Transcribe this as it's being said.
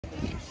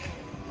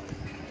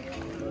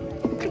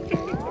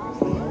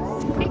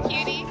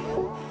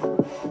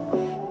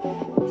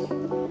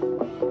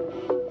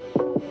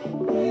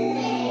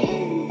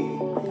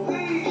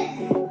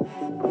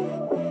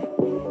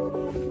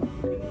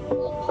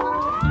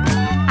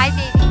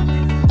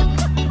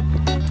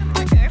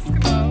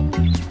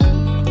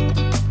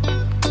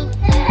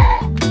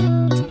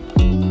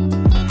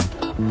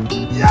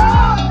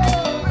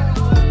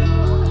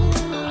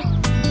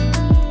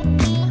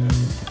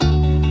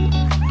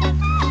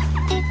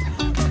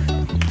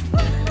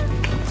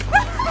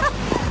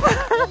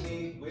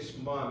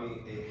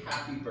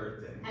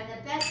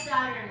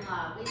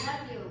daughter-in-law. We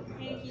love you.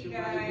 Thank you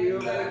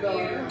guys. Love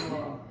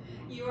you.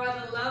 You are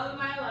the love of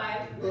my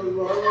life. The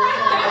love of my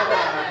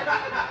life.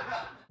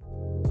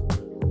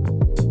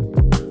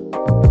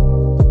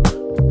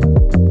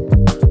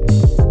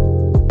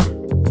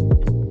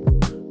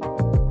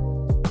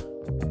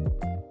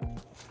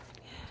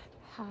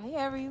 Hi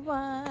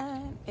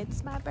everyone.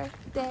 It's my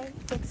birthday.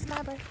 It's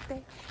my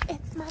birthday.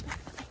 It's my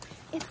birthday.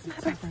 It's my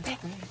birthday.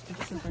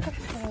 It's my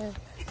birthday.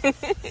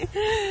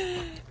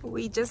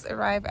 We just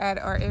arrived at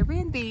our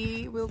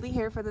Airbnb. We'll be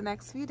here for the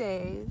next few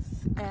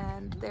days,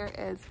 and there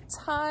is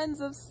tons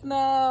of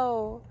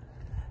snow.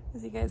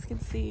 As you guys can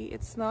see,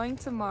 it's snowing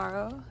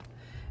tomorrow.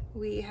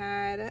 We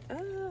had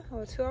a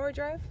 2-hour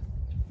drive?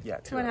 Yeah,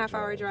 2.5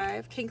 hour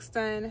drive.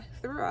 Kingston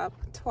threw up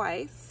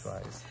twice.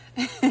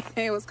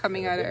 It was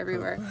coming out of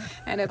everywhere.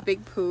 And a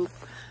big poop.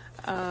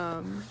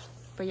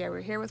 But yeah,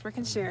 we're here with Rick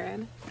and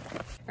Sharon.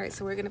 All right,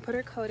 so we're gonna put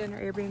our code in our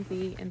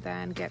Airbnb and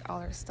then get all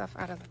our stuff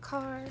out of the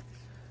car.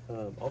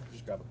 I'll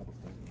just grab a couple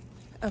things.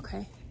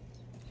 Okay.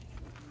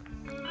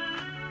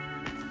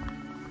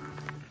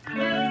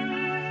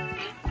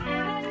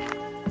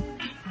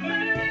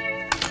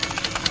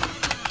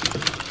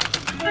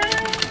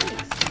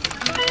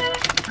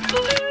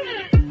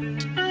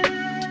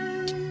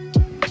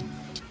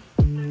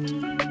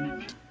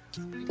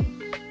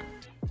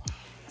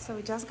 So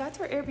we just got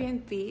to our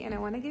Airbnb and I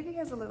want to give you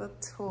guys a little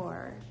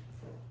tour.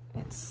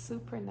 It's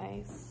super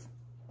nice.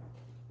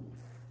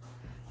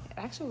 It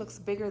actually looks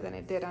bigger than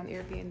it did on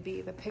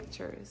Airbnb, the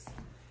pictures.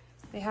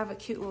 They have a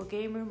cute little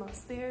game room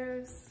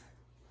upstairs.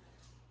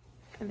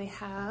 And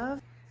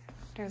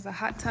there's a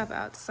hot tub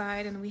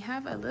outside, and we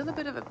have a little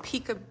bit of a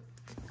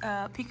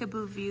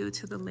peekaboo view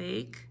to the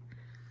lake.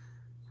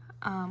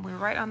 We're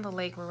right on the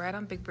lake. We're right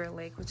on Big Bear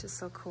Lake, which is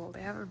so cool.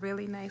 They have a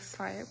really nice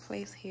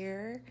fireplace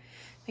here.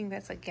 I think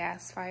that's a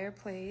gas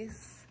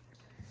fireplace.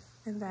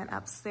 And then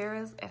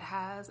upstairs it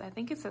has, I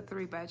think it's a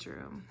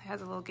 3-bedroom. It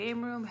has a little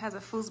game room. It has a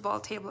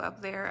foosball table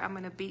up there. I'm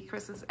gonna beat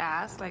Chris's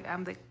ass like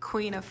I'm the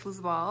queen of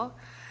foosball.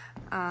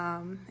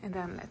 And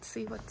then let's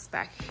see what's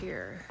back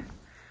here.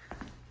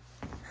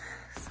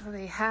 So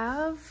they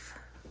have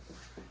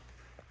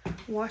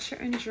washer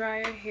and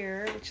dryer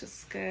here, which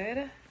is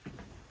good.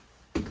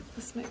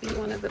 This might be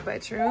one of the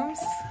bedrooms.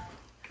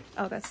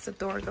 Oh, that's the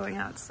door going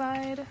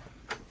outside.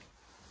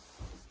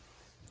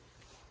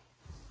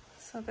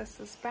 So this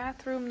is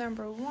bathroom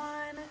number 1.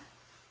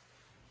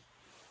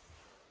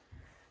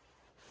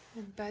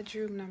 And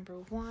bedroom number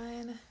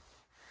 1.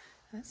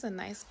 That's a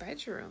nice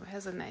bedroom. It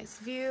has a nice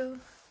view.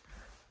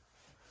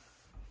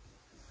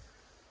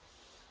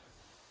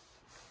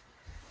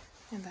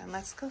 And then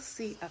let's go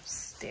see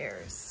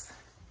upstairs.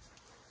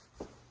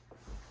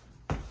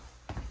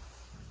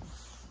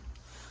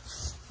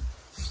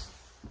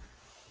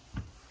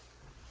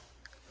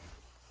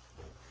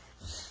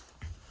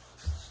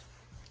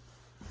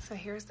 So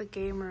here's the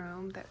game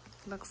room that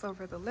looks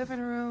over the living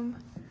room.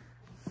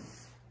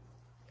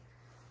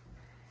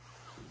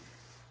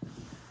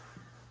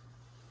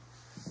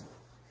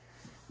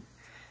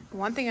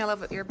 One thing I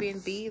love with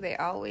Airbnb,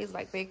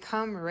 they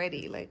come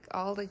ready, like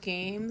all the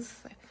games.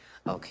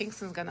 Oh,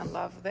 Kingston's gonna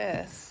love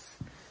this.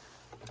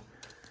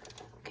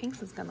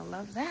 Kingston's gonna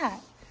love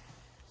that.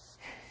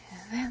 And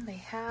then they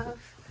have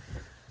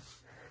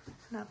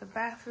another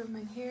bathroom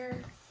in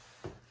here.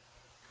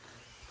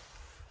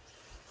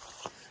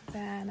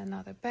 Then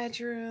another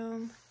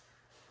bedroom.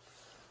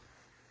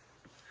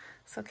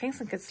 So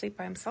Kingston could sleep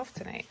by himself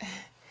tonight.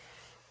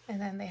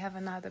 And then they have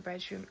another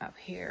bedroom up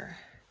here.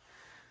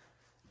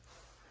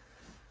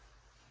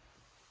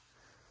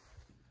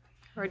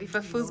 Ready for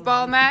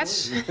foosball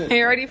match?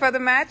 You ready for the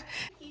match?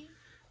 It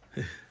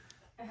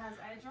has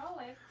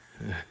hydraulics.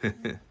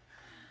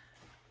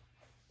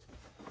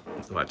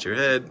 Watch your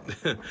head.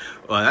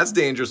 Well, that's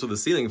dangerous with a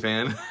ceiling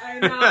fan. I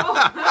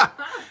know.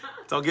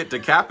 Don't get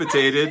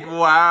decapitated.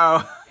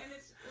 Wow.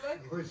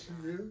 What's you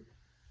do?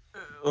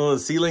 Well, the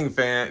ceiling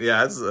fan,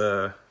 yeah, it's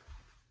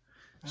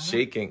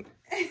shaking.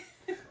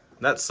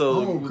 That's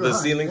so the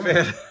ceiling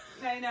fan.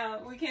 I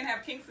know. We can't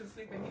have Kingston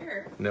sleeping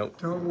here. Nope.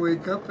 Don't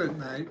wake up at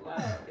night.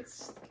 Wow,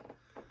 it's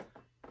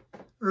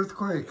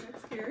Earthquake.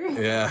 scary.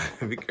 Yeah,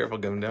 be careful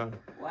coming down.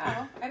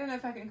 Wow, I don't know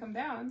if I can come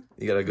down.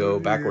 You gotta go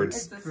backwards.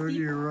 It's a Go to steep.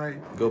 your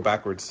right. Go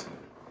backwards.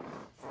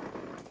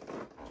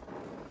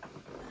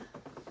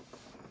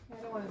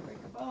 I don't want to break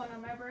a bone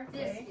on my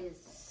birthday. This is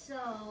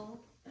so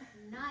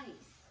nice.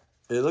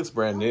 It looks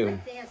brand new.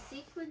 Look, they have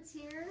sequins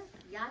here.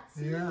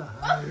 Yahtzee. Yeah.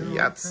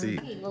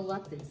 Yahtzee. We'll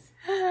love this.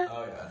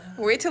 Oh, yeah.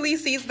 Wait till he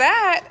sees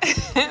that.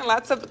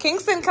 Lots of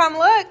Kingston, come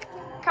look.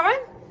 Come on.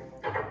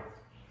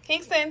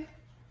 Kingston.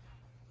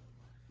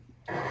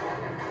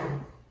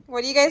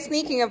 What are you guys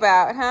sneaking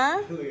about,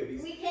 huh?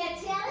 We can't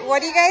tell you.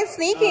 What are you guys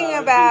sneaking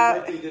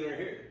about? Birthday dinner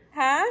here.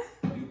 Huh?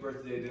 Do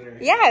birthday dinner here.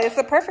 Yeah, it's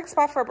a perfect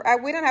spot for,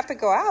 we don't have to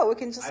go out. We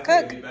can just I think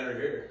cook. it'd be better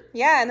here.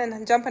 Yeah, and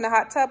then jump in the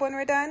hot tub when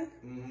we're done.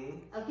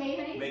 Okay,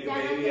 honey. Make a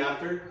baby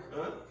after.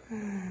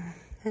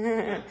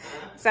 Huh?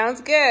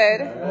 Sounds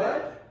good.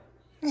 What?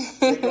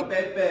 Make a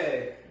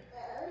baby.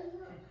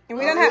 And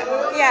we don't have,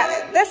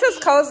 yeah, this is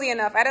cozy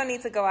enough. I don't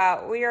need to go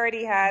out. We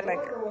already had, like,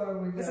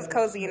 this is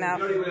cozy enough.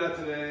 We already went out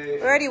today.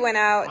 We already went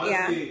out,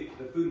 Honestly,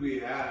 the food we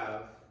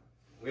have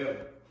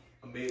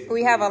amazing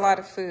We food. have a lot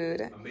of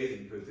food.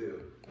 Amazing food,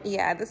 too.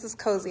 Yeah, this is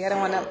cozy. I don't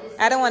want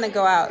to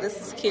go out. This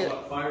is cute.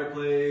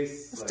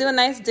 Fireplace. Let's do a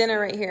nice dinner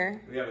right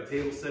here. We have a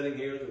table setting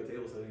here. Look at the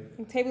table setting.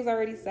 The table's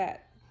already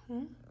set. Yeah,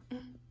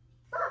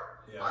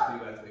 I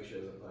think we have to make sure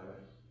it doesn't fly away.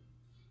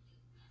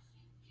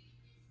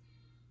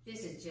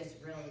 This is just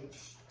really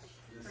This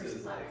first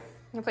is class.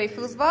 You play I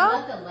foosball?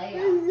 love the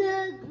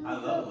layout. I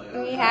love the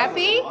Are you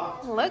happy?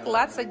 Look,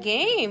 lots of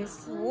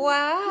games.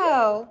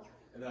 Wow.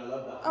 And I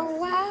love that. Oh,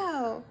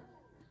 wow.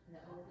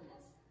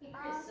 Hey,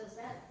 Chris, so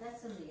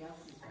that's somebody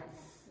else's right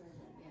next to it.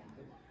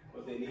 Yeah.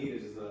 What they need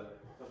is just a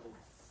couple.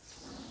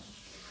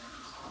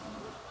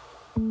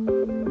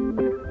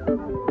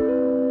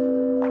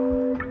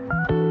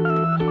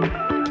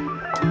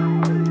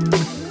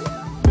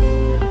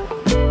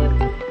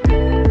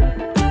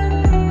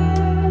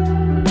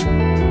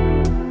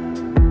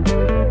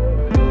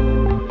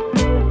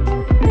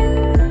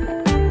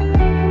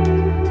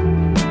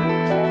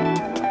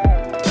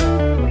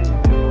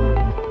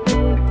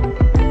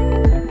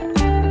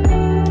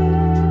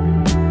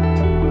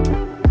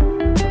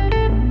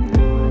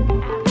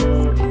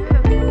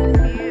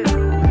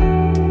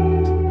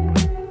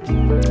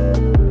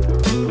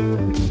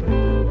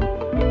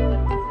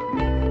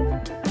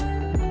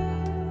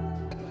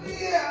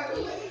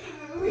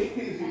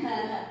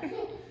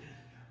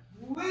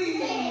 What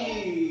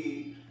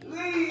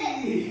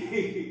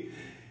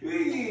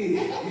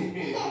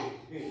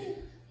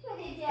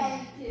did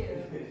Daddy do?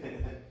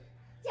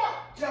 Jump!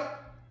 Jump!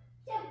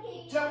 Jump,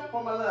 King! Jump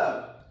for my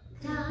love!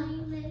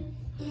 Diamond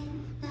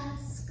in the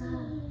sky.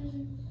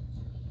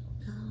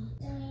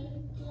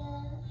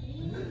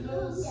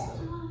 Little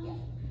star,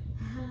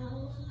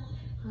 how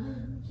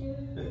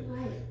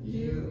wonderful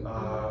you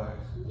are.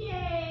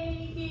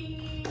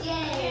 Yay!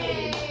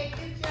 Yay!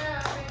 Good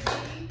job,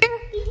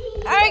 baby.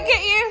 I would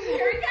get you.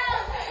 Here we go.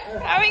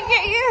 I would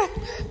get you.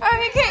 I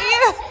would get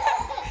you.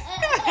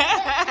 I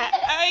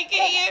would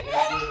get you.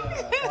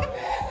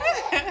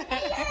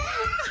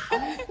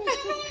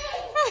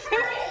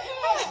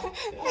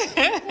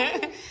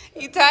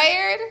 You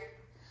tired?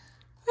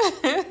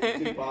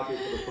 Big pocket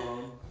for the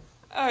phone.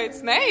 Oh,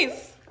 it's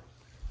nice.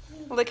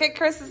 Look at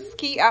Chris's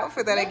key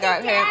outfit that I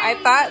got him. I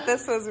thought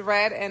this was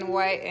red and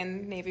white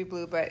and navy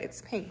blue, but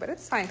it's pink. But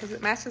it's fine because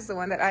it matches the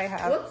one that I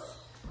have. Whoops.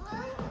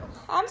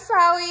 I'm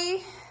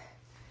sorry.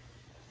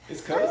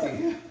 It's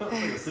cozy. Like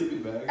a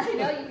sleeping bag. I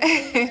know you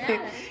can do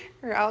that.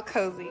 We're all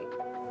cozy.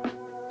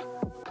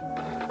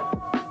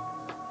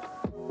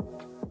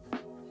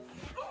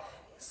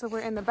 So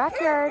we're in the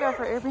backyard of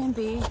our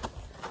Airbnb.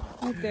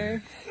 Right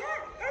there.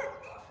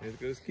 Here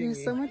goes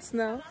There's so much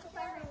snow.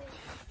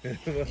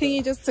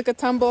 Kingy just took a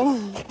tumble.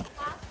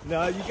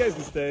 No, you guys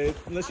can stay.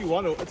 Unless you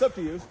want to. It's up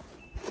to you.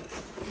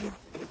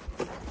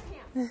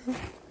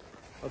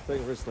 I'll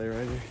take a first sleigh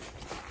right here.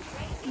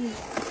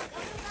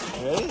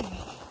 Ready?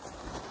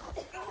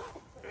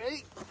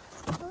 Ready?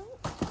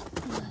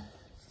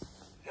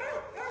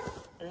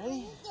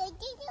 Ready?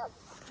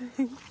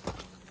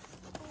 Go.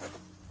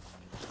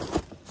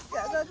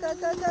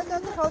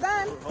 Hold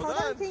on. Hold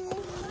on, Kingy.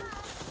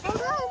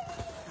 Hold on.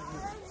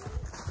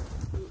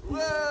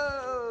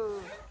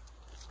 Whoa.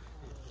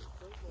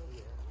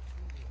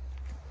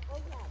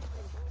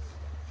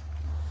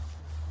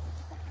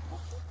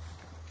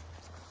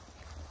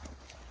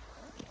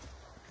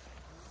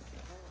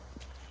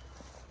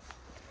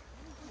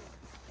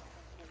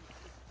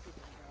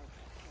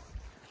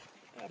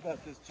 How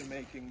about this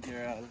Jamaican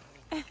girl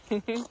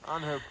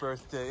on her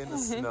birthday in the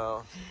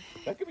snow?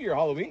 That could be your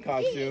Halloween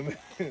costume.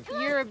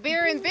 You're a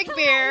bear and Big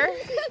Bear.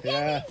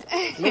 Yeah,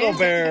 little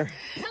bear.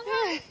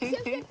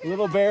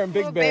 Little bear and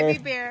big Little bear.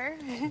 baby bear.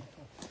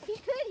 He's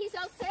good. He's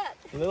all set.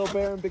 Little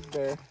bear and big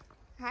bear.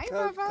 Hi,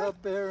 Bubba.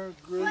 Cub bear,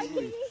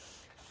 grizzly.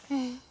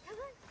 Come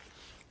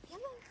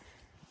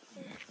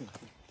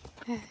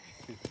on.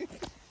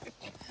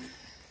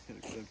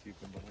 So cute.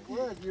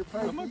 What? You're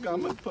I'm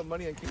gonna put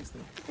money on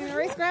Kingston. You gonna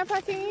race Grandpa,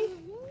 Kingy?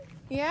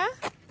 Yeah?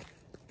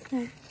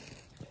 There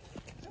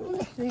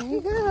he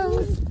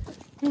goes.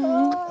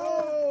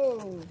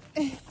 Oh!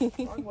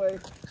 Wrong way.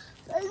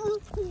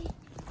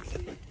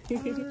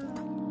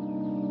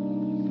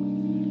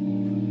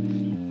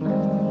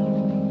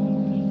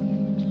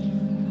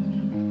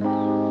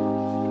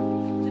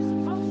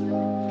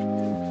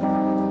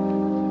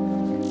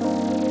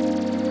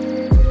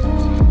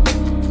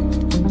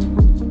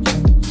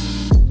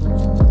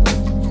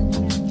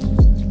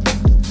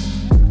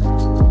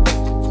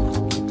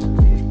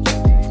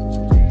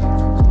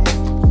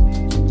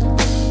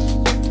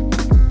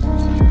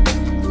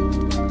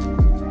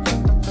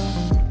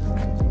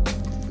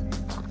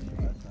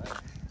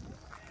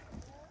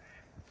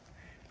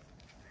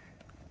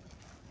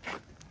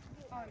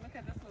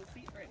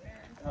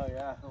 Oh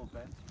yeah, a little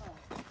bench.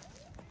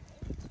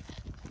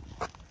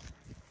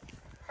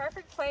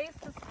 Perfect place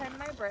to spend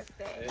my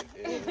birthday.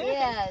 It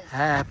is.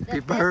 Happy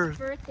The best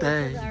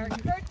birthday. birthday. Our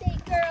birthday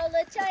girl,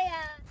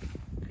 Latoya.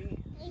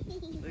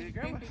 Look at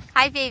grandma.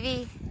 Hi,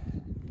 baby.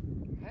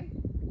 Hi.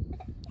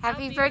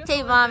 Happy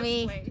birthday,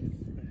 mommy.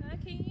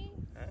 Okay,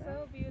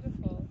 so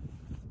beautiful.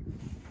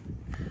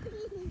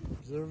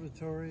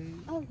 Observatory.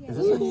 Oh, yeah. Is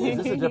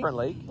this a different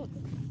lake?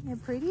 They're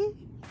pretty.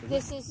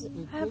 This is,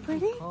 How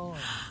pretty. Oh,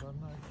 I'm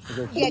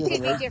not yeah, it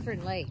could be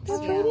different lakes. Yeah.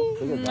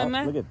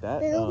 Look at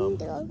that.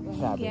 Look at that.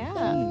 Cabin. Yeah.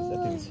 Jeez,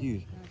 that thing's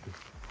huge.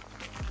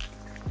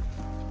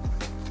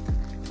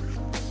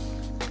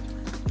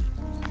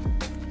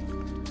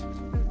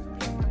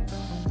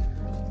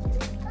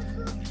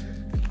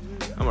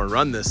 I'm gonna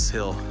run this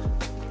hill.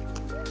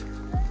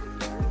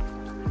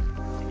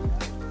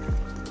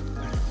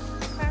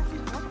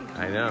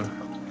 I know.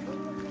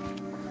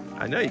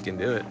 I know you can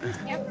do it.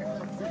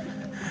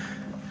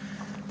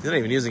 He's not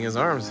even using his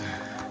arms.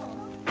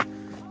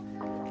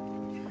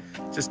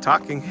 Just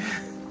talking.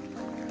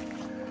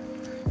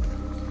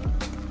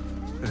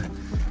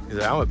 He's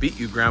like, I'm gonna beat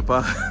you,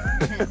 Grandpa.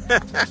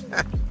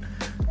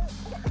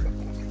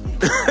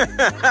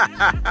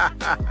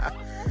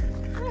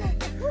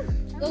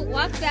 Go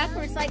walk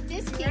backwards like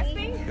this,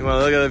 Kitty. You wanna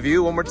look at the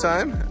view one more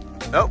time?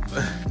 Oh.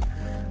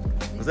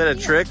 Was that a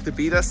trick to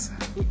beat us?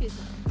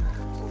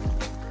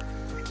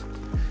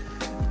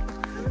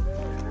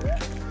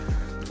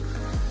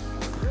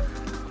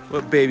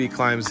 What baby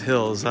climbs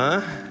hills,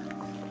 huh?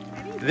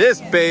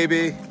 This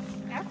baby.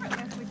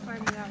 Effortlessly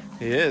climbing up.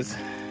 He is.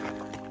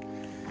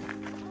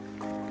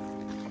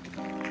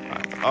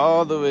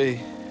 All the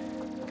way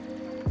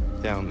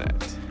down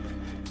that.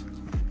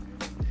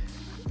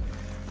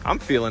 I'm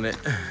feeling it.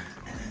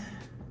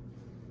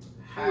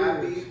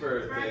 Happy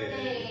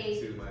birthday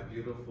to my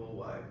beautiful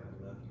wife.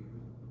 I love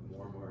you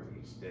more and more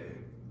each day.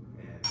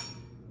 And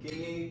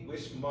Kimmy,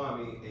 wish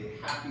mommy a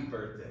happy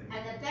birthday.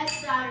 And the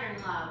best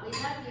daughter-in-law. We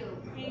love you.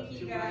 Thank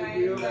you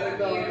guys.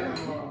 Love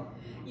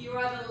you. You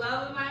are the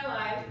love of my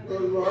life.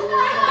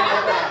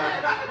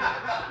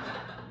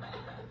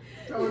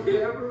 Don't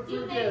ever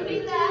You forget make me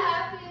it. the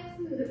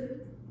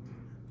happiest.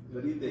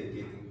 What do you think,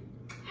 Kimmy?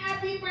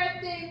 Happy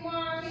birthday,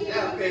 Mommy.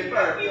 Happy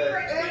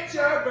birthday. It's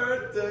your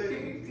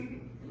birthday.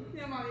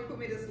 Yeah, Mommy, put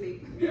me to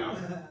sleep. Yeah.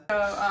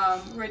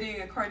 So we're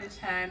doing a cordage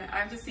hen.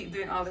 I'm just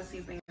doing all the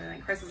seasoning, and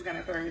then Chris is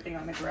gonna throw everything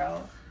on the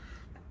grill.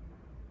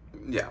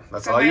 Yeah,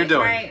 that's So all you're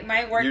doing.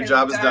 My work Your is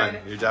job is done.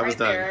 done. Your job is right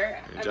done.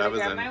 there. Your I'm job gonna is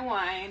grab done. my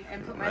wine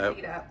and put my Yep.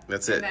 feet up.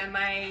 That's it. And then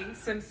my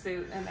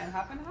swimsuit, and then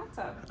hop in the hot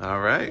tub. All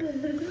right.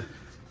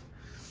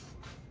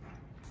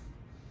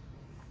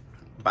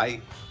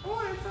 Bye.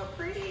 Oh, it's so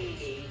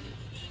pretty.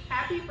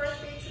 Happy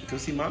birthday to Go my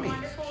see Mommy.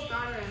 wonderful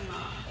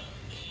daughter-in-law.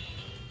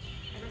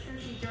 Ever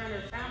since you joined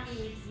our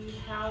family, you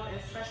held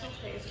a special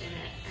place in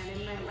it and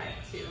in my life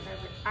too.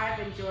 I've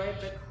enjoyed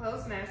the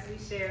closeness we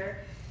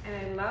share, and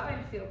I love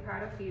and feel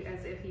proud of you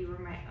as if you were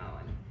my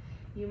own.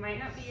 You might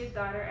not be a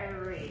daughter I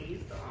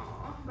raised,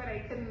 but I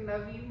couldn't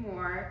love you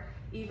more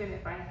even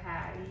if I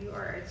had. You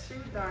are a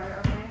true daughter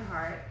of my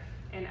heart,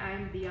 and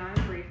I'm beyond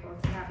grateful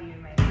to have you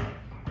in my life.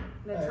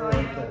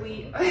 Latoya,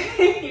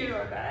 you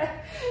know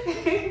that.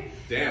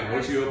 Damn, why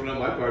don't you open up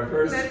my part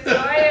first?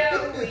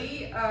 Latoya,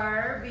 we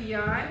are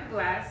beyond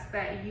blessed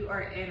that you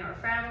are in our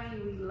family.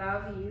 We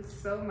love you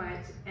so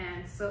much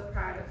and so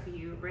proud of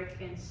you, Rick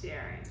and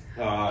Sharon.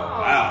 Oh,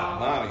 wow,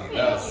 Mommy,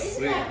 that was Isn't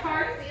sweet. that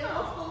heart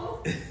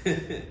beautiful?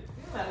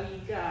 Love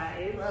you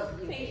guys. Love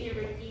you. Thank you,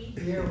 Ricky.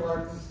 You're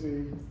welcome,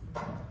 Steve.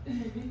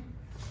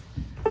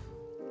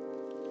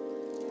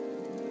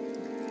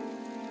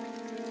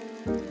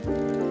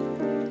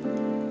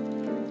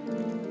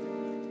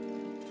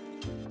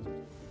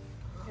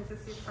 Is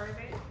this your card,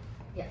 babe?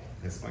 Yeah.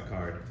 That's my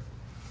card.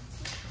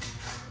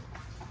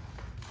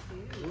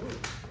 Ooh.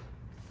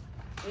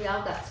 We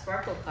all got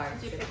sparkle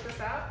cards. Did you pick this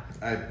out?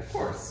 Of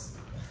course.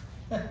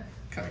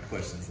 Kind of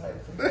questions.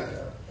 For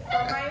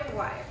my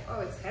wife.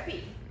 Oh, it's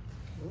heavy.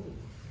 Ooh.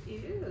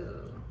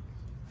 Ew.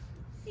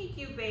 Thank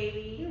you,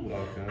 baby. You're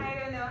welcome. I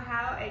don't know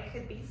how I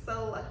could be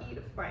so lucky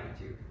to find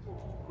you.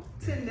 Aw.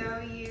 To know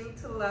you,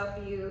 to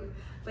love you.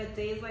 But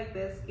days like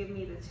this give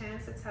me the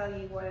chance to tell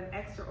you what an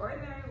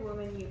extraordinary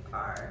woman you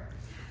are.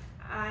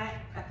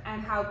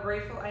 And how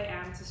grateful I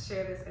am to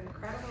share this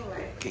incredible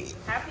life with you.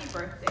 Happy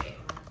birthday.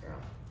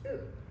 Girl. Ooh.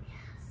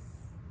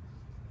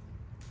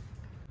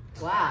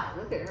 Wow,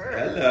 look at her.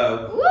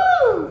 Hello.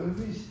 Woo!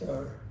 Movie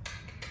star.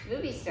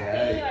 Movie star.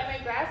 Hey. You like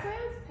my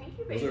glasses? Thank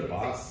you, baby. Those are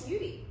boss.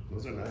 Cutie.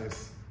 Those are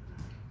nice.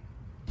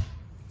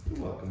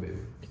 You're welcome, baby.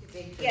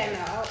 Big Yeah, thing.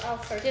 no,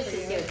 I'll search Just for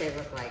to you. see what they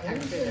look like. I'm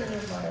Who's sure in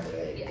they're- my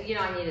way? you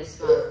know, I need a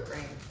smaller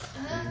frame.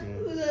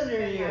 Who's under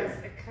Yes,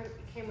 here?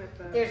 it came with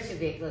the. They're too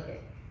big. Look at.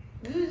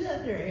 Who's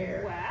under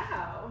here?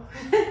 Wow.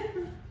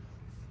 Let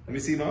me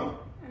see, Mom.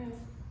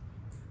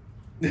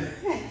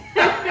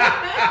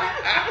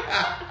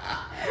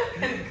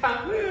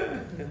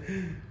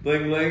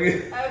 Bling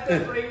bling. I have the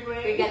bling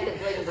bling. We got the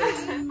bling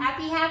bling.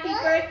 Happy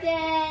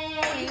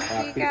birthday!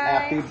 Thank you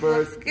guys. Happy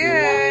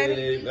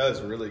birthday. That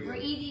was really We're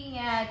good. eating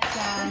at.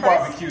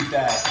 Barbecued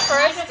that.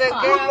 First to Who go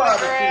on the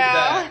barbecued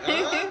that?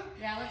 grill. Huh?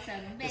 That looks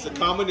amazing. It's a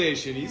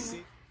combination. You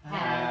see.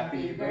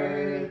 Happy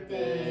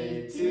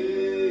birthday to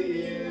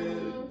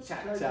you. Cha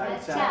cha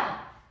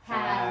cha.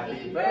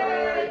 Happy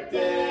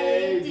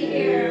birthday,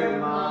 dear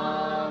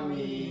mommy.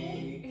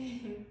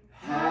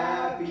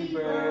 Happy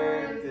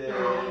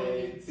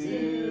birthday to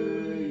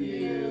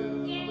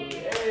you. Yay!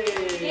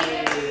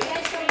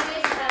 Special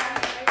wish,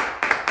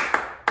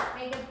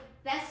 make a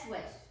best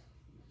wish.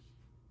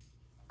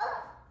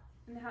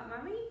 And help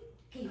mommy?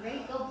 Okay, ready?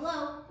 Go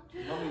blow.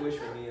 Mommy wish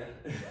for Mia.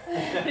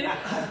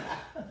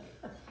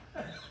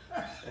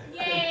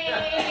 Yay!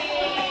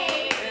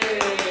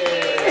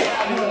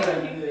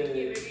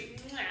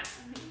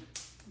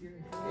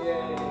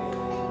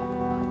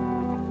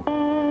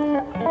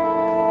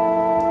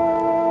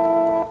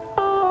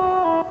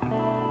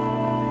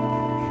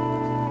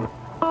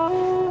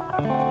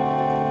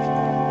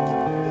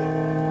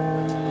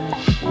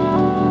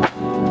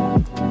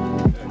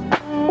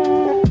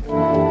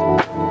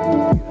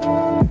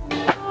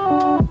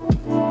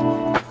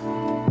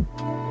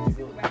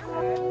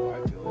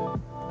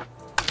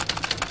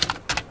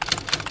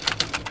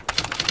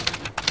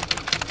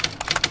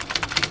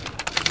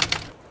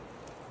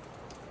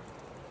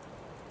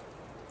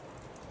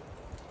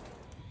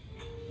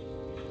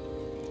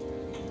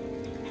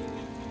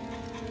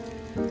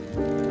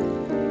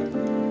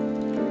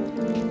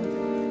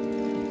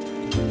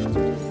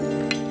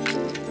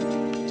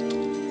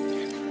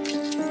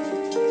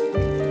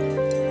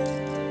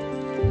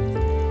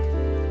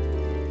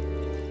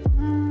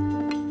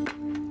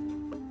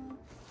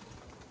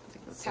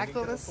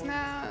 Tackle the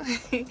snow.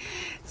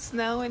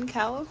 Snow in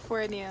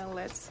California.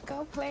 Let's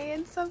go play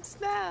in some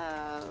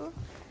snow.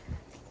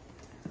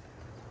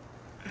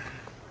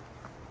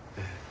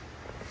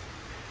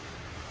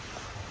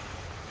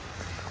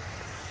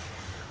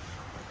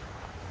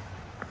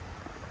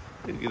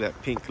 Look at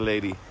that pink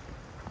lady.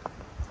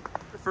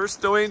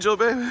 First snow angel,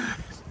 babe?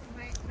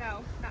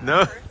 No, not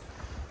No? first.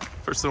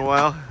 First in a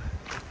while?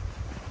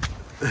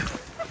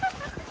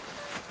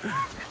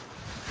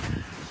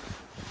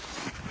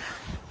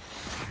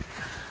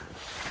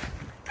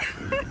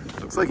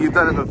 Looks like you've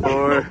done it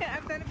before.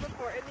 I've done it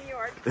before in New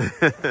York.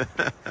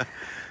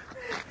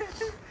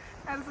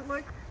 How does it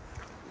look?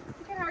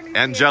 You can hardly see it.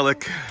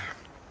 Angelic.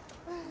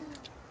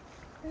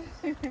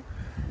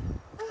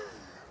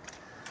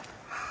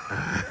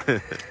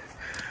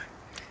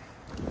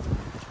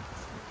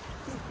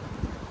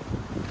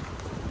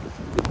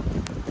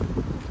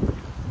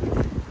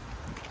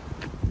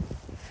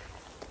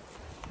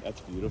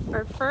 That's beautiful.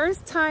 Our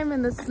first time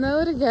in the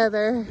snow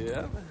together.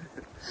 Yeah.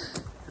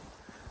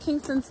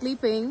 Kingston's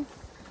sleeping.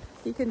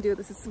 He can do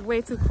this. It's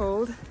way too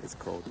cold. It's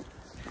cold.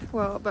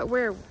 Well, but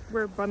we're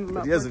bundled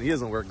up. He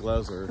doesn't wear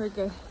gloves or We're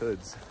good.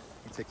 hoods.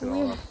 He takes it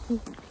all off.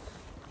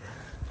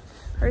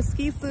 Our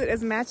ski suit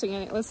is matching,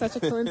 and it was such a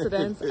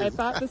coincidence. I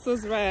thought this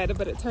was red,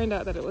 but it turned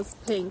out that it was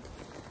pink.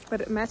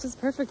 But it matches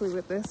perfectly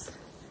with this.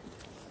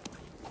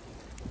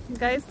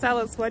 Guys, tell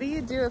us, what do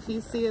you do if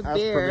you see a Ask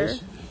bear?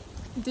 permission.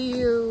 Do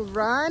you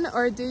run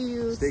or do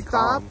you Stay stop?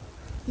 calm.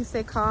 You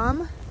stay calm?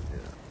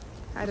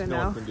 Yeah. I don't No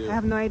know. one can do. I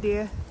have no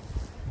idea.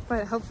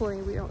 But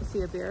hopefully we don't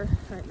see a bear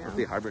right now.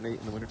 They hibernate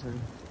in the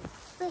wintertime.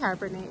 They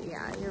hibernate,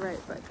 yeah, you're right,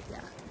 but yeah.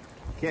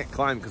 Can't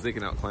climb because they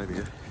can outclimb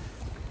you.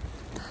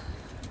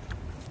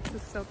 This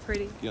is so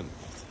pretty. Yeah.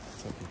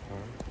 Something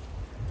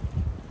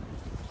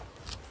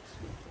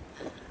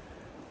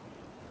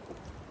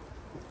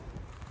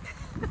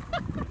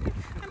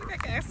I look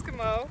like an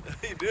Eskimo.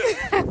 You do.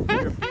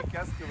 You're a pink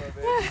Eskimo,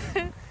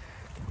 baby.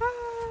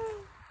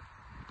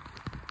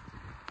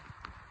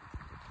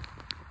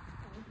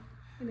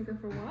 Gonna go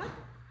for a walk?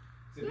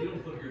 So you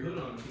don't put your hood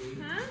on, please.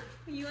 Huh?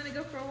 You wanna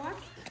go for a walk?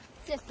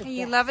 Just a Are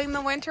you bit. loving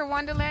the winter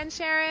wonderland,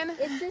 Sharon?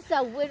 It's just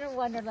a winter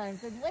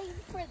wonderland. Been waiting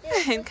for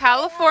this. In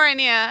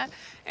California,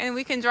 and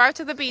we can drive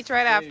to the beach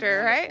right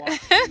after, right?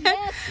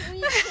 Yes,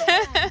 we can. You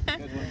guys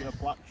want to get a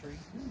flock tree?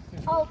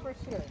 Oh, for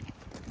sure.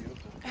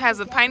 It has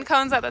the pine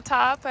cones at the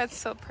top. That's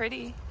so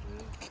pretty.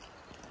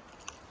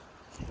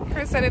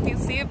 Chris said if you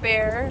see a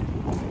bear,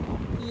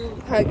 you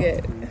hug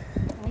it.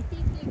 I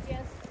think you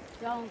just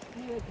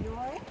you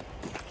ignore it.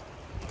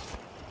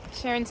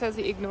 Sharon says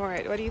you ignore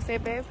it. What do you say,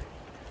 babe?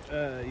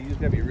 You just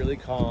gotta be really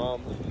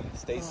calm,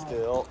 stay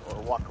still,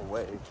 or walk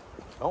away.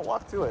 Don't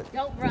walk to it.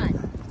 Don't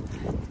run.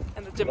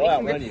 And the They'll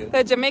outrun you.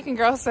 the Jamaican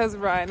girl says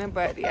run,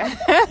 but yeah.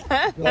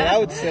 Well,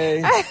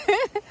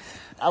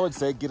 I would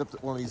say get up to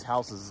one of these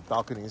houses,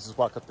 balconies, just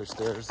walk up their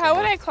stairs. How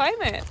would I climb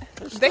it?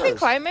 There's They can stairs.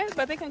 climb it,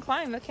 but they can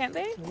climb, can't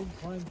they? They can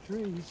climb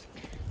trees.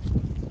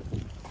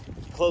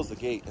 Close the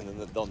gate and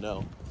then they'll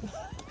know.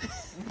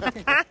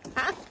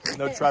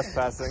 No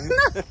trespassing.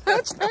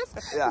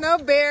 Yeah. No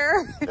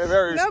bear. They're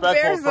very No respectful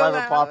bears of private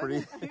allowed.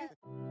 property.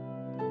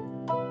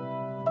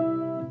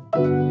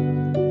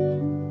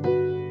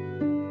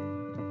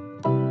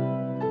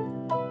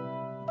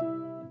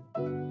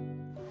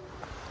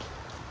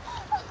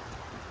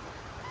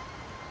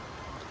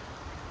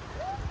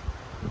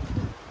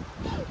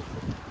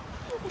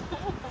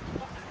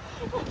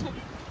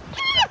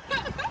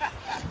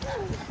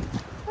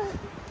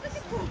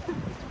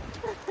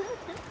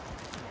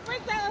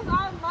 That was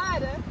all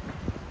mud.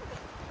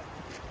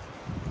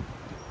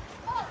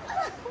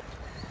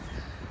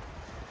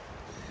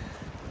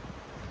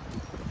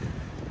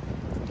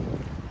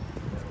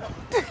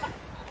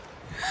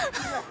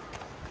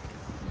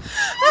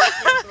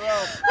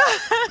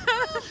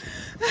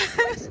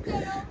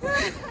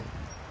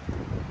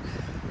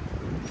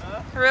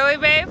 Really,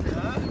 babe?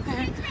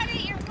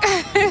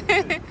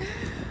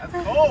 That's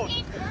cold.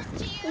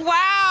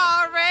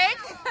 Wow, Rick.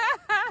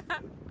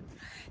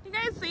 You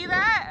guys see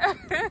that?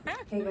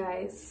 Hey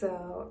guys,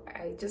 so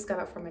I just got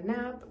up from a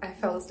nap. I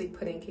fell asleep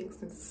putting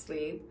Kingston to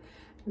sleep.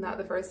 Not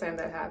the first time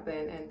that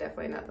happened, and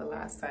definitely not the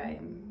last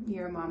time.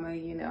 Your mama,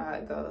 you know how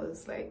it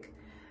goes. Like,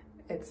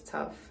 it's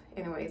tough.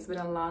 Anyway, it's been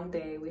a long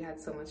day. We had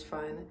so much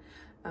fun.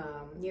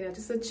 You know,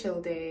 just a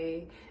chill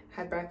day.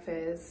 Had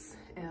breakfast,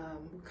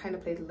 kind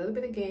of played a little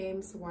bit of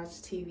games,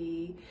 watched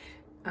TV,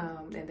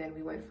 and then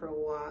we went for a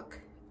walk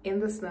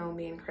in the snow,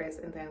 me and Chris,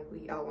 and then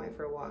we all went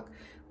for a walk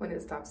when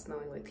it stopped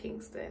snowing with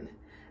Kingston.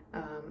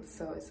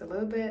 So it's a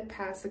little bit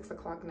past 6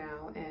 o'clock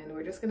now, and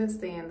we're just gonna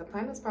stay in. The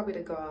plan was probably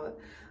to go out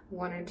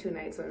 1 or 2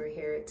 nights when we're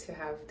here to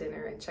have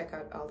dinner and check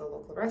out all the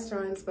local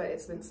restaurants, but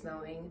it's been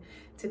snowing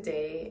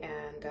today,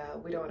 and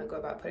we don't want to go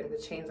about putting the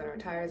chains on our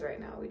tires right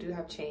now. We do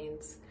have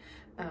chains,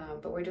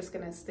 but we're just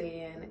gonna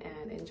stay in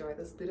and enjoy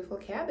this beautiful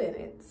cabin.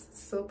 It's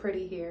so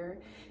pretty here,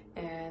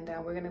 and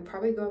we're gonna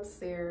probably go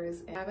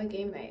upstairs and have a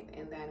game night,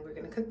 and then we're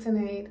gonna cook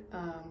tonight.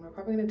 We're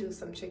probably gonna do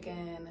some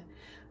chicken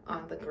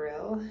on the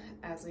grill,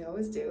 as we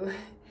always do,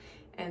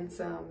 and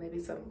maybe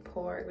some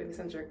pork, maybe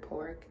some jerk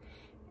pork,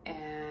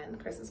 and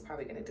Chris is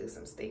probably gonna do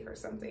some steak or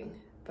something.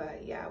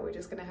 But yeah, we're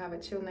just gonna have a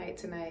chill night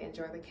tonight,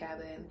 enjoy the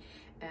cabin,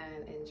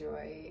 and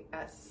enjoy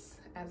us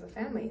as a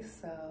family.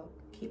 So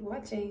keep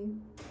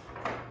watching.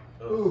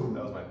 Oh,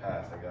 that was my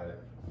pass. I got it.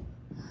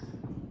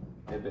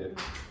 Hey, babe.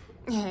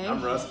 Hey.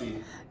 I'm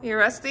rusty. You're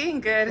rusty?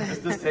 Good.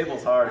 This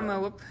table's hard. I'm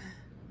gonna whoop.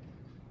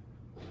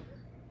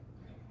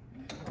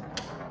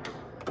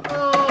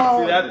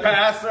 See that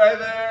pass right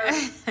there?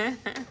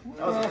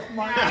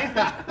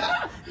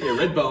 You're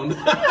red boned.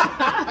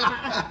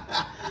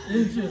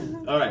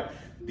 All right,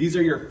 these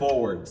are your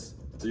forwards.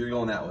 So you're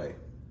going that way.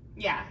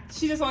 Yeah,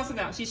 she just wants to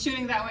know. She's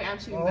shooting that way, I'm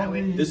shooting that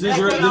way. This is Like,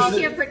 your, this is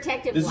your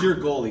protective this is one. your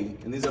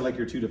goalie, and these are like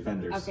your 2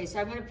 defenders. Okay, so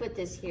I'm gonna put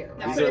this here,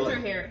 Now right? put it like-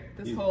 through here,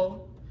 this you-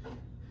 hole.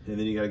 And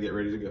then you gotta get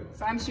ready to go.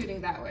 So I'm shooting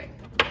that way.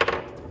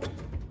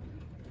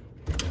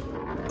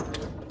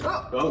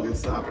 Oh, good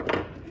stop.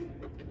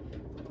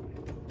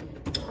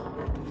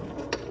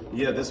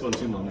 Yeah, this one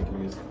too, Mom. I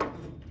can use.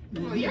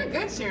 Well, you're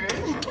good, Sharon.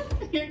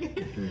 You're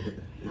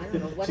good. I don't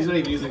know what She's not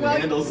even using the Well,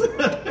 handles.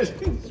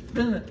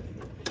 Spin it.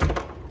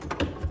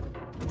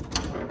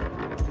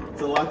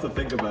 It's a lot to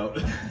think about.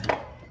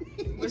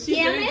 Well, she's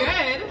Damn doing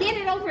it! good. Get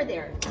it over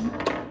there.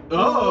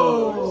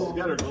 Oh, she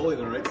got her goalie in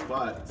the right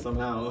spot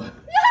somehow.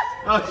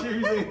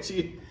 Oh,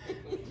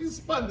 she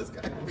spun this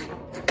guy.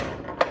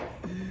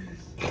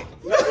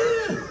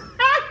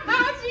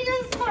 She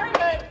just scored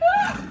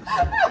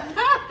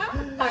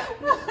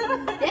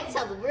That's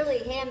a really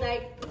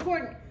hand-eye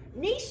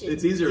coordination.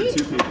 It's easier with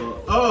 2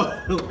 people. Oh,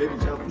 baby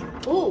jump.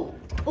 Oh,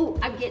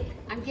 I'm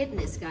getting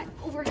this guy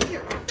over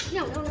here.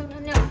 No.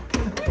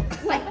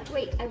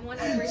 Wait, I want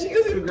it over She here.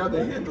 doesn't even grab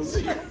the handles.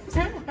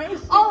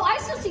 Oh, I'm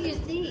supposed to use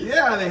these.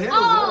 Yeah, the handles.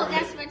 Oh, are-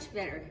 that's much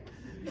better.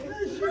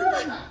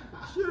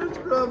 Shirt's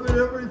rubbing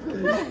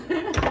everything.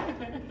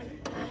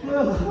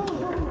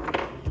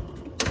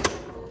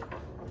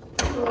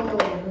 Oh,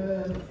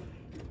 man.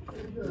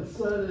 You got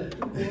excited.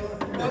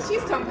 Well,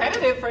 she's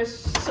competitive for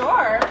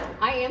sure.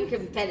 I am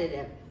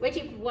competitive. Wait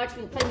till you watch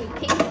me play with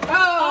ping.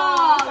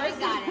 Oh, I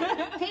got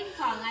it. Ping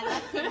pong. I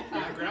love ping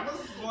pong.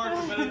 Grandma's more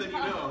competitive than you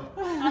know.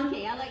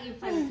 Okay, I'll let you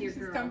play with your She's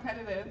girl.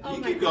 competitive. Oh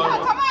You my keep God.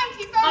 going. Oh, come on,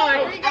 keep going. All right,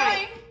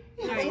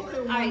 Where are you all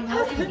going? All right,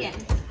 I'll do it again.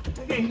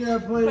 Okay, You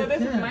gotta play so the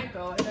this is 10. my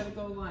goal. I gotta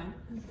go 1.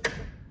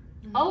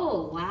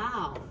 Oh,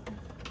 wow.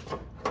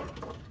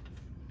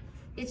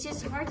 It's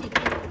just hard to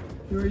get.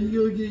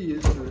 You'll get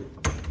used to it.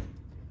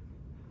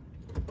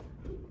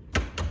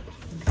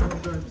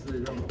 Sometimes they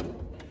don't. I'm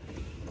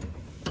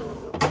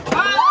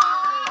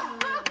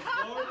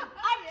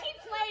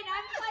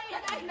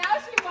playing. Now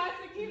she wants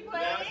to keep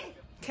playing.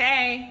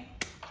 Okay.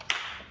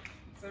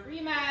 It's a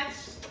rematch.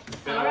 It's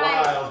been All a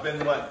right. while. It's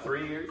been what,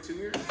 3 years, 2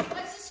 years?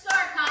 What's the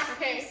score, Constance?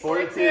 Okay,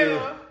 42.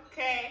 4-2.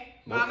 Okay.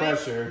 No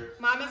Mama's- pressure.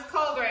 Mama's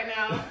cold right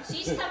now.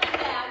 She's coming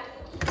back.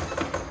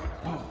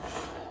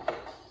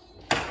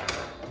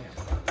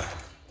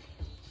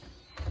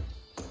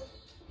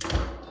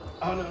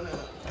 Oh, no.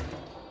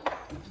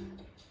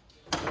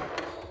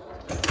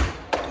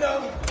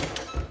 No.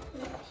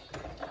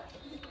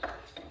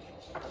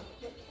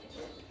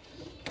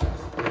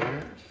 I'm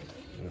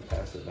gonna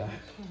pass it back.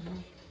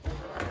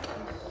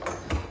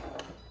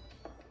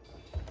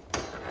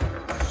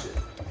 Shit.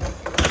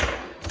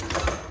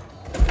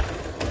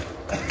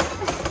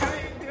 How are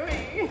you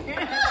doing?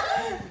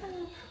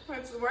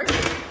 It's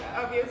working,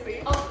 obviously.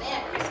 Oh,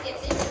 man, Chris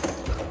gets in.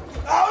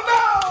 Oh, no!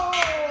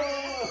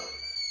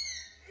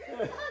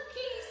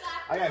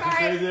 I got you Sorry,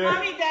 crazy there.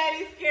 Mommy,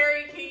 Daddy,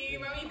 scary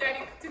King. Mommy,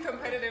 Daddy, too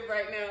competitive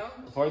right now.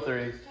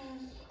 4-3.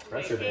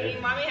 Pressure, King,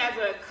 babe. Mommy has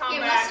a Okay, what's the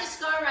comeback.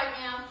 score right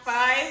now?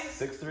 5,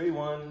 6-3.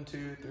 1,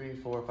 2, 3,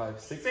 4, 5,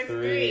 6, 6,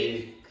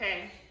 3.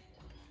 Okay.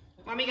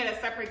 Mommy got a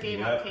separate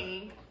game up, Yep.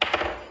 King.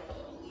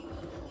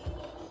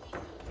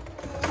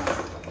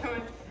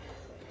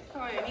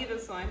 Come on, I need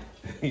this one.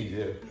 You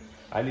do.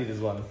 I need this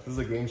one. This is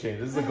a game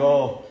changer. This is a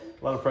goal.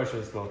 A lot of pressure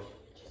this goal.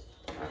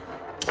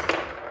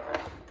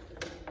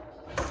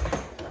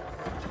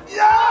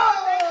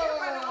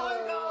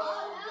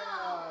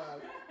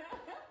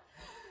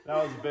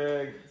 That was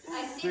big.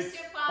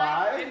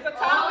 6-5. It's a Oh,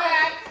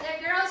 comeback.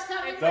 the girl's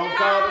coming for Don't the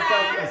call it.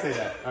 comeback. I say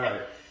that. All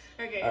right.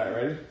 Okay. All right.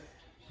 Ready?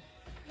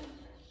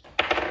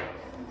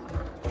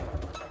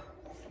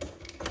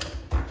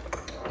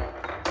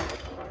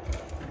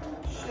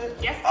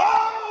 Yes.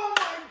 Oh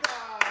my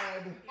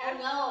God! Oh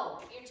no,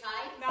 you're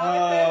tied? No,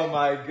 Oh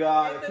my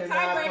God! it's I a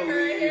cannot tiebreaker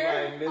believe here.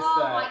 I missed Oh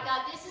that. my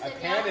God, this is I a nail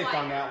panicked biter.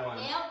 on that one.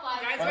 Nail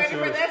biter. Guys, That's ready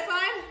for yours. this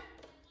one?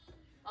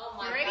 Oh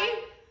my Ready?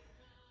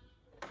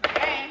 God.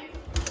 Okay.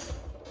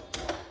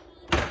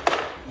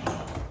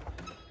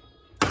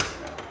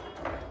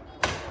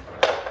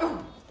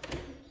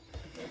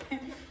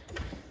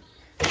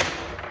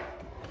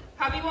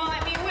 Hubby won't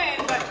let me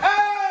win, but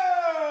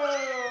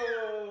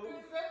Oh!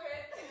 zip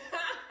it.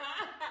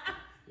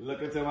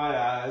 Look into my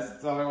eyes.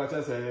 Tell me what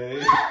you say.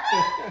 That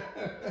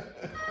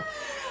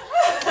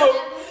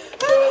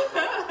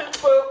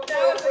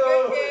was a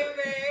good game,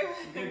 babe.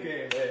 Good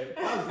game, babe.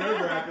 That was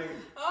nerve-wracking.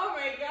 Oh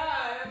my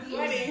God, I'm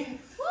sweating.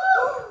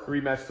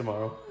 Rematch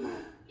tomorrow.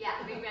 Yeah,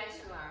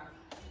 rematch tomorrow.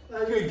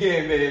 Good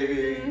game,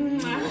 baby.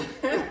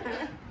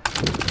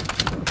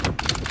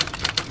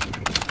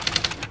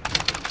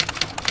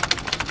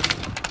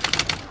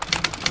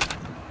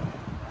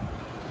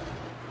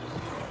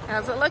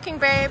 How's it looking,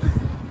 babe?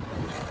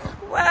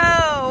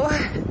 Whoa.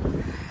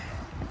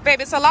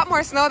 Babe, it's a lot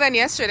more snow than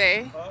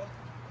yesterday.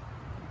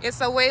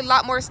 It's a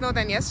lot more snow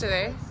than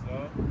yesterday.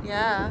 Snow?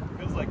 Yeah. It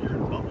feels like you're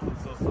in bubbles.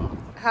 It's so soft.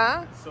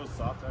 Huh? It's so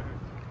soft out here.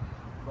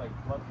 It's like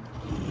fluffy.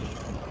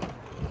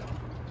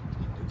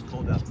 It's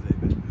cold out today,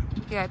 babe.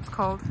 Yeah, it's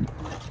cold.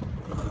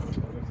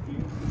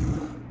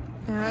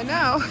 I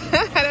know.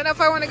 I don't know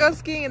if I want to go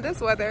skiing in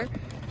this weather.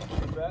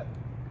 What's that?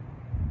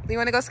 Do you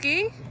want to go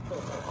skiing?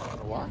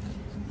 Wanna walk?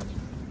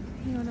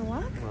 You want to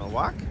walk? Wanna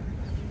walk?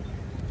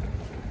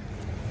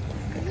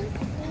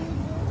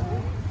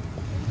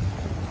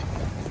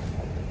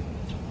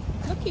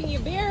 Look at you,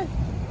 bear.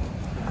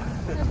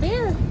 A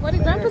bear. What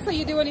did Grandpa say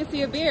you do when you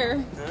see a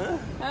bear?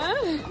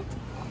 Huh?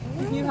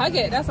 You hug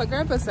it. That's what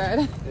Grandpa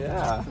said.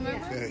 Yeah.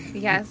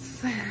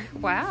 Yes.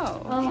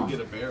 Wow. Oh,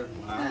 Get a bear.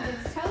 Wow.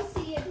 it's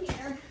toasty in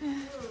here.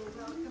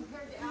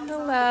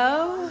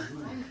 Hello.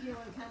 I'm feeling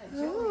kind of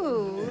chilly.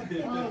 Ooh.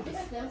 Oh,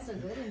 this smells so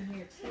good in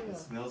here too. It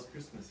smells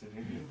Christmas in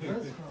It here.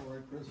 does smell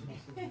like Christmas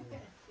in here.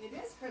 It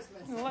is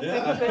Christmas. Look,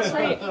 Yeah. they put the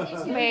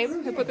tree. Babe,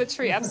 they put the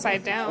tree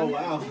upside Oh down.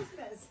 wow. Look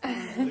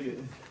at it.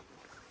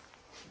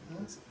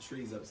 This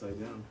tree's upside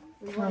down.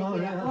 We want Oh, to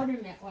get yeah. our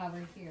ornament while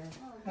we're here.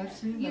 I've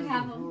seen You that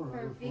have before. them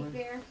for Big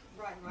Bear?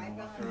 Right Walk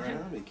behind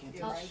around. You can't you,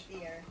 touch. right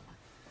there.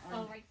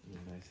 Oh, right.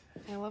 Nice.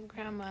 I love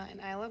Grandma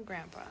and I love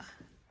Grandpa.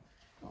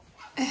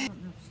 I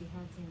don't know if she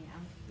has any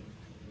out here.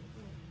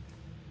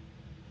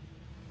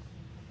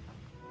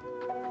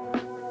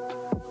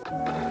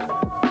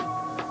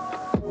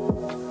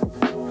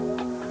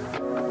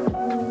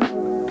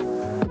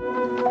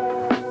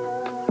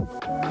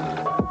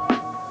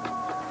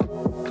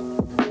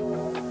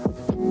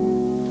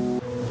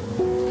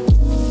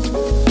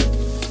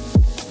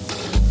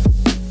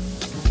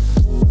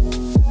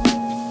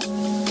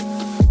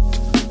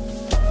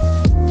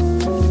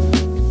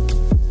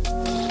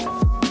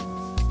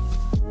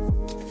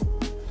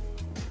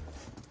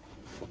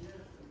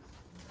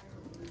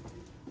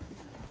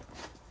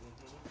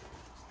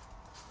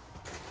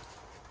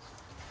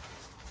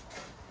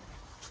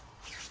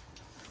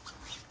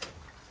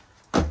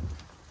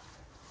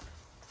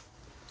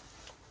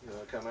 You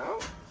wanna come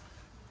out?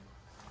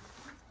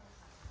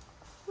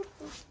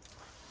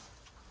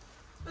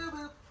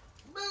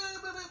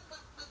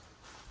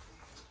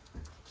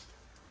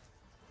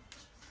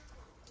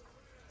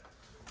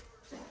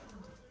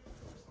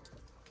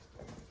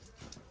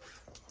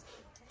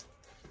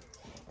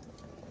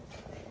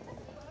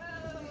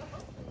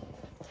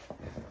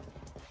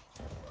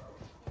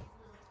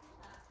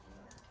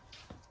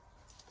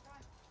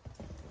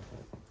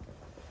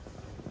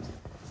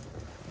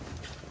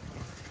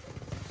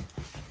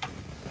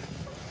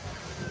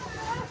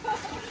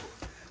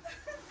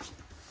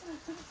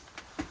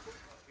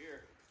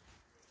 Here.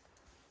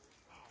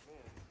 Oh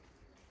man.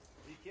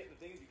 You can't, the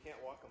thing is you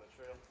can't walk on the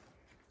trail.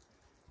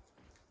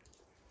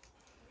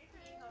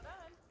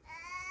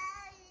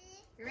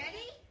 You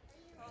ready?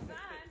 Hold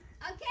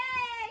on.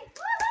 Okay.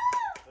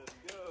 Let's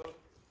go.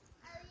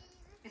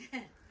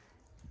 And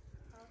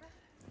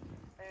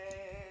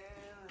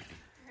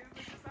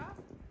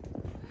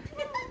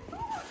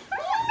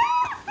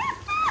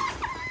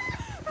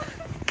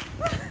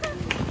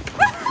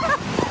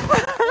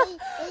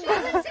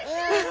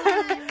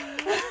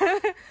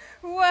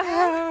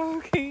Wow.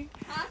 Okay.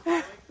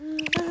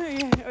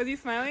 Was he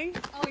smiling?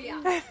 Oh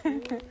yeah. I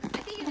think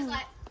it was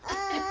like.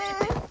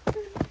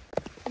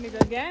 Can you go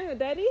again with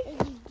Daddy?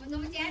 Wanna go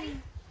with Daddy?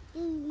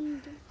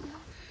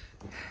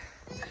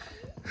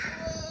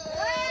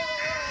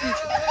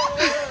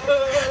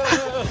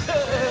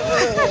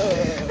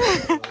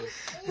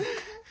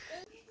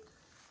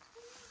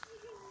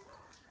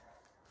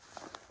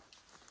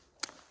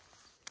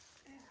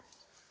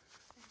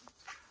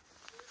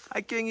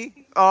 Kingy.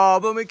 Oh,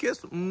 blow me a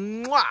kiss.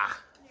 Mwah.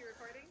 You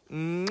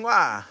recording?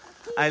 Mwah.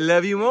 I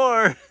love you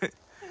more. What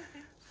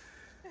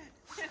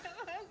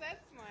was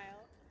that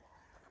smile?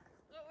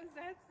 What was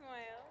that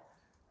smile?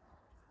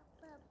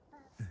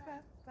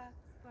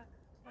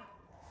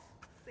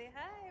 Say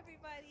hi,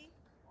 everybody.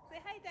 Say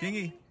hi, Daddy.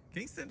 Kingy.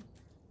 Kingston.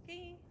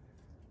 Kingy.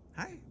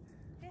 Hi.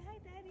 Say hi,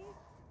 Daddy.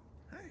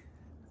 Hi.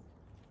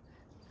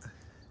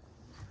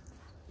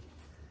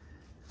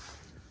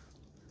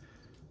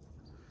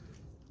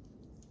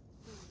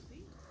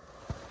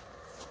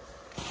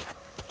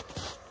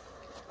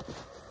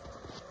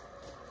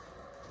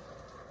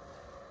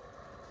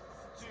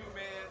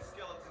 2-man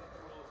skeleton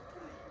pool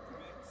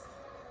mixed.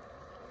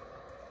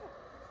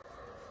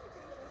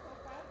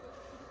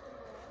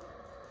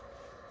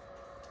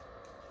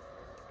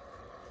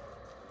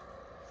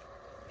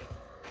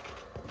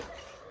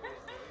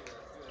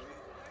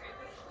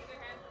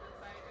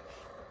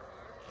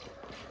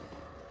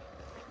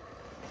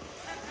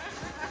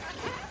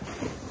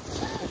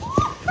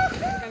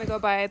 We're gonna go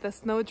by the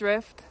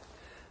Snowdrift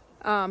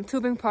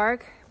tubing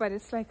park, but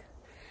it's like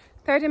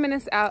 30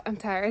 minutes out. I'm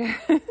tired.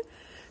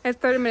 It's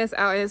 30 minutes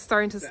out and it's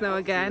starting to snow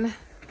again.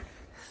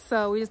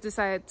 So we just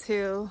decided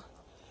to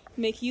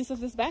make use of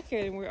this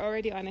backyard, and we're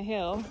already on a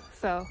hill.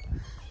 So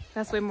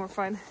that's way more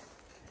fun.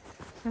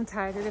 I'm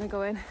tired. We're gonna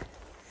go in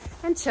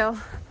and chill.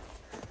 So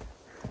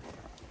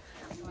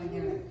I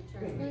never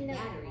charge my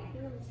battery.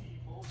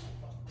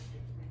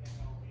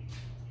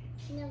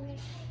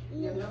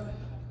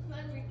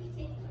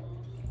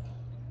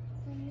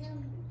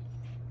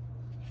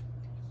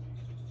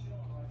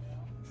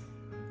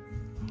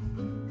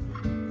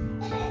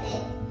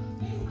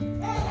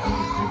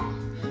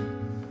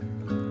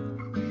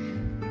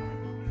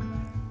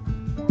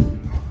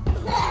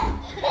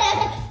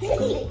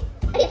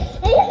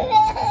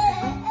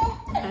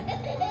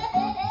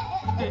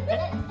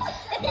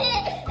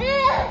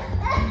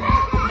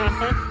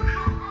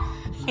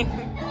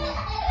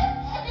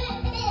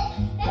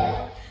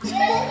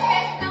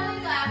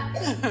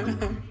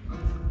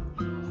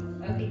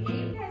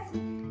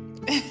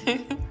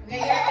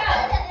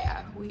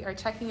 Yeah, we are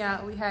checking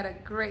out. We had a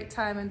great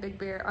time in Big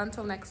Bear.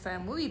 Until next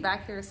time, we'll be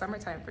back here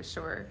summertime for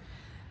sure.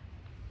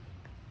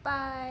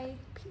 Bye.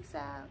 Peace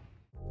out.